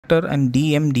Actor and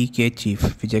DMDK chief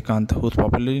Vijayakanth, who is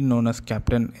popularly known as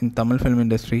Captain in Tamil film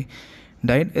industry,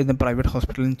 died in a private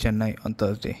hospital in Chennai on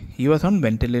Thursday. He was on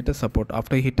ventilator support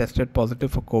after he tested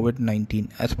positive for COVID-19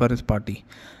 as per his party.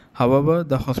 However,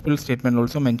 the hospital statement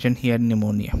also mentioned he had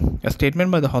pneumonia. A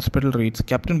statement by the hospital reads,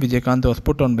 Captain Vijayakanth was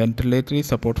put on ventilatory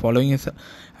support following his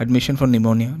admission for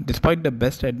pneumonia. Despite the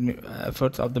best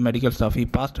efforts of the medical staff, he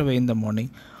passed away in the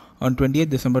morning on 28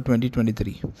 December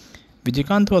 2023.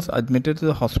 Vijayakanth was admitted to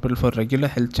the hospital for regular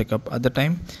health checkup. At the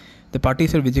time, the party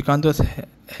said Vijayakanth was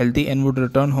healthy and would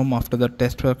return home after the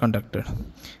tests were conducted.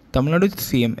 Tamil Nadu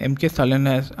CM M.K. Stalin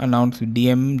has announced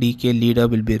DMDK leader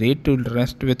will be laid to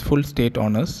rest with full state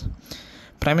honours.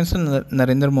 Prime Minister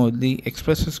Narendra Modi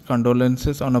expressed his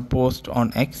condolences on a post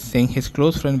on X, saying his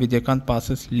close friend Vijayakanth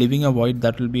passes, leaving a void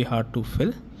that will be hard to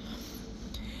fill.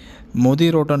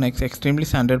 Modi wrote on X, extremely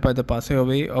saddened by the passing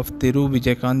away of Thiru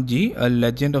Vijayakanth ji, a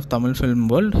legend of Tamil film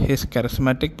world. His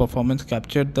charismatic performance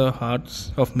captured the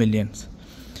hearts of millions.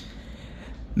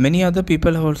 Many other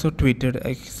people have also tweeted,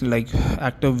 like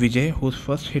actor Vijay, whose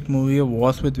first hit movie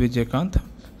was with Vijayakanth,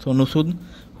 Sonu Sood,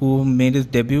 who made his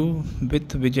debut with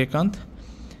Vijayakanth,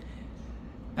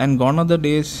 and gone are the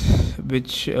days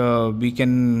which we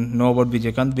can know about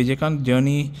Vijayakanth. Vijayakanth's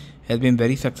journey has been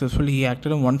very successful. He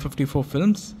acted in 154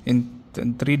 films in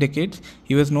 3 decades.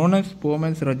 He was known as poor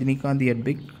man's Rajinikanth. He had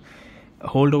big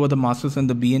hold over the masses in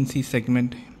the BNC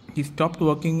segment. He stopped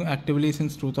working actively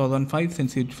since 2005,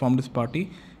 since he formed his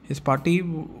party. His party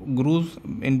grew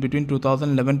in between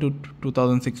 2011 to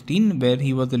 2016, where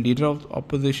he was the leader of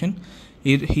opposition.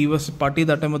 He was party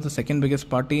that time was the second biggest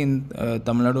party in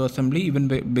Tamil Nadu Assembly, even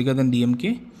bigger than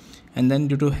DMK. And then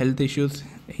due to health issues,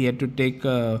 he had to take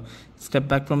a step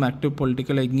back from active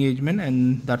political engagement,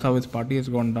 and that's how his party has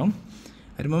gone down.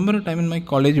 I remember a time in my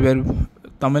college where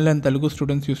Tamil and Telugu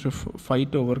students used to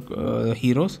fight over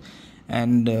heroes,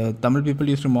 and Tamil people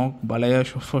used to mock Balaya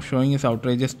for showing his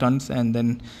outrageous stunts, and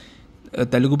then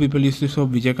Telugu people used to show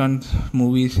Vijayakanth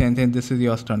movies and say, this is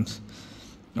your stunts.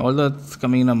 All that's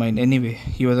coming in our mind. Anyway,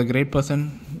 he was a great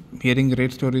person. Hearing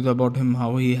great stories about him,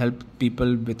 how he helped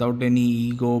people without any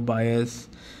ego, bias.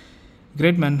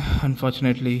 Great man.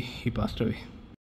 Unfortunately, he passed away.